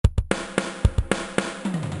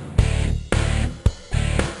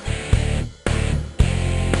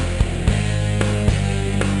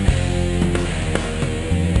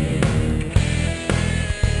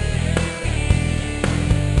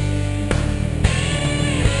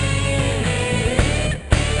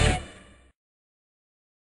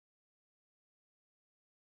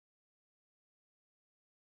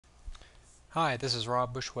Hi, this is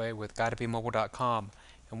Rob Bushway with GottaBeMobile.com,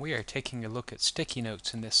 and we are taking a look at sticky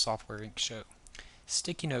notes in this software ink show.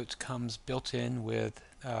 Sticky notes comes built in with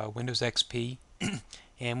Windows XP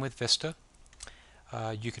and with Vista.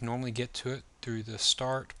 You can normally get to it through the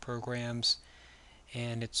Start programs,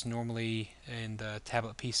 and it's normally in the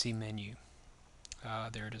tablet PC menu.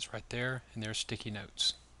 There it is right there, and there's sticky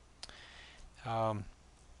notes. Um,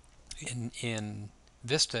 in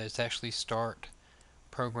Vista, it's actually Start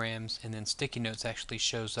programs, and then sticky notes actually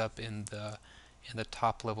shows up in the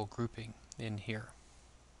top level grouping in here.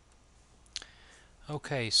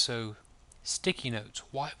 Okay, so sticky notes.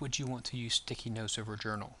 Why would you want to use sticky notes over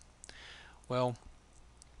journal? Well,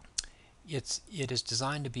 it is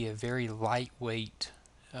designed to be a very lightweight,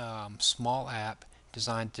 small app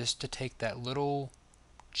designed just to take that little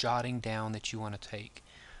jotting down that you want to take.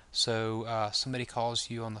 So somebody calls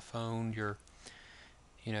you on the phone, you're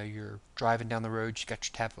driving down the road, you got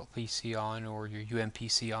your tablet PC on or your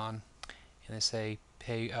UMPC on, and they say,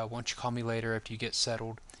 hey, why don't you call me later after you get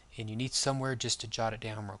settled, and you need somewhere just to jot it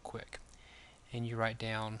down real quick. And you write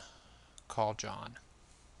down, call John.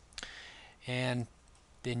 And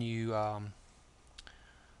then you're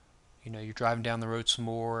driving down the road some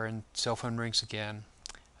more, and cell phone rings again.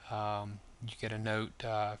 You get a note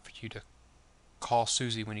for you to call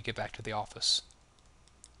Susie when you get back to the office.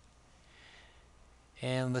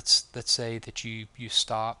 And let's say that you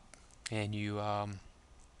stop and you're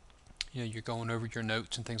going over your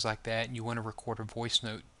notes and things like that, and you want to record a voice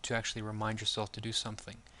note to actually remind yourself to do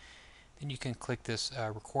something. Then you can click this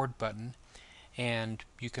record button, and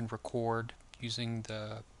you can record using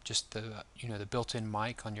the built-in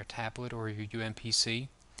mic on your tablet or your UMPC,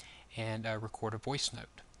 and record a voice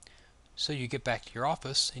note. So you get back to your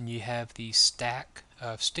office and you have the stack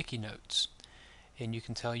of sticky notes, and you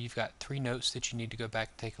can tell you've got 3 notes that you need to go back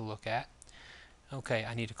and take a look at. Okay,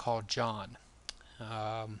 I need to call John.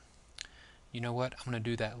 You know what, I'm going to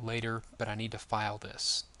do that later, but I need to file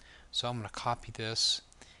this. So I'm going to copy this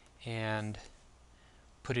and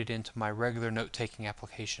put it into my regular note-taking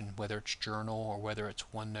application, whether it's Journal or whether it's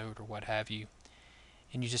OneNote or what have you,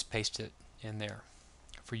 and you just paste it in there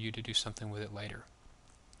for you to do something with it later.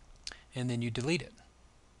 And then you delete it.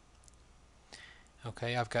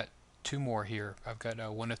 Okay, I've got 2 more here. I've got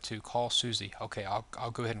one of 2, call Susie. Okay,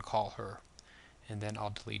 I'll go ahead and call her, and then I'll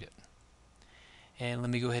delete it. And let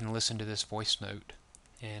me go ahead and listen to this voice note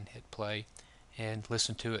and hit play and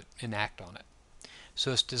listen to it and act on it.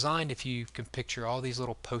 So it's designed, if you can picture all these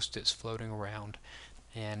little post-its floating around,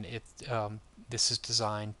 and this is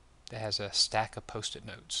designed that has a stack of post-it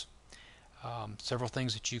notes. Several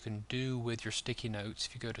things that you can do with your sticky notes.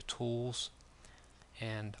 If you go to Tools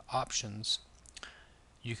and Options,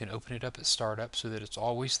 you can open it up at startup so that it's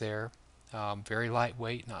always there. Very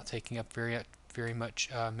lightweight, not taking up very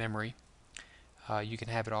much memory. You can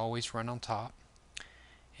have it always run on top,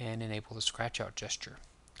 and enable the scratch out gesture.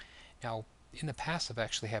 Now, in the past I've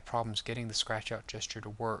actually had problems getting the scratch out gesture to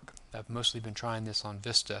work. I've mostly been trying this on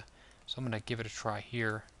Vista, so I'm going to give it a try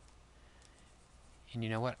here. And you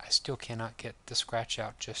know what? I still cannot get the scratch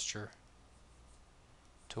out gesture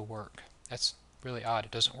to work. That's really odd.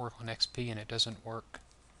 It doesn't work on XP, and it doesn't work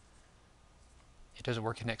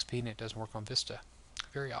in XP, and it doesn't work on Vista.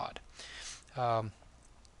 Very odd.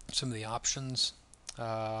 Some of the options,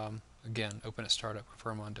 again, open at startup,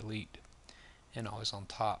 confirm on delete, and always on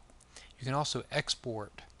top. You can also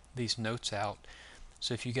export these notes out.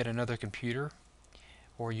 So if you get another computer,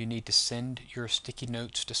 or you need to send your sticky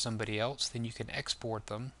notes to somebody else, then you can export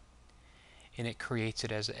them, and it creates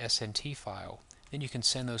it as a SNT file. Then you can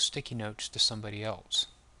send those sticky notes to somebody else.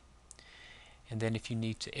 And then if you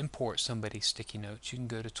need to import somebody's sticky notes, you can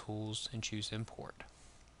go to Tools and choose Import.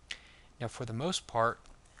 Now, for the most part,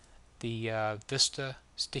 the Vista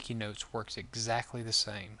sticky notes works exactly the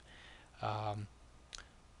same.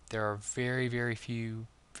 There are very few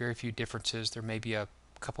differences. There may be a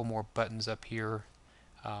couple more buttons up here,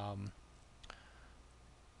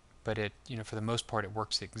 but for the most part, it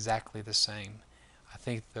works exactly the same. I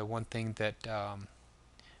think the one thing that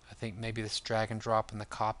I think maybe this drag and drop and the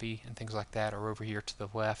copy and things like that are over here to the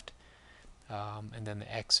left, and then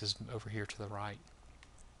the X is over here to the right.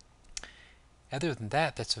 Other than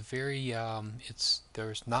that, that's a very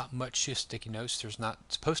there's not much to sticky notes. There's not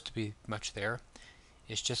supposed to be much there.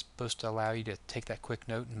 It's just supposed to allow you to take that quick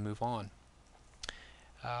note and move on.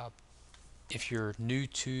 If you're new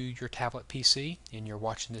to your tablet PC and you're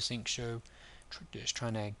watching this ink show, just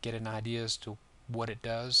trying to get an idea as to what it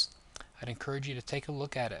does, I'd encourage you to take a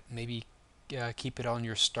look at it. Maybe keep it on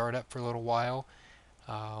your startup for a little while.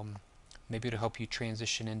 Maybe it'll help you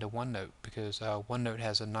transition into OneNote, because OneNote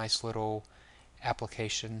has a nice little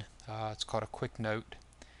application. It's called a quick note,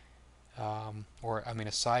 or I mean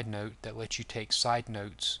a side note that lets you take side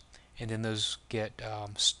notes, and then those get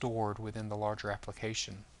stored within the larger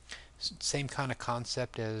application. Same kind of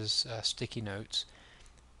concept as sticky notes,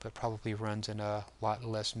 but probably runs in a lot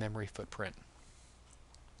less memory footprint.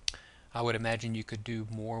 I would imagine you could do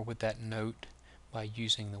more with that note by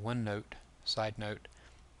using the OneNote side note,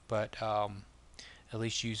 but at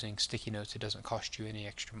least using sticky notes, it doesn't cost you any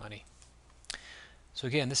extra money. So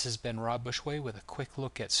again, this has been Rob Bushway with a quick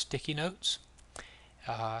look at sticky notes.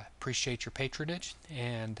 Appreciate your patronage,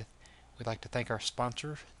 and we'd like to thank our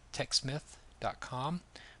sponsor, Techsmith.com,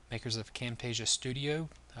 makers of Camtasia Studio,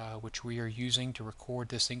 which we are using to record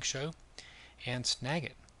this ink show, and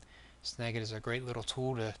Snagit. Snagit is a great little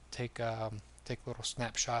tool to take little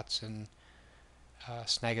snapshots and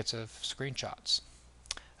snippets of screenshots.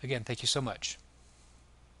 Again, thank you so much.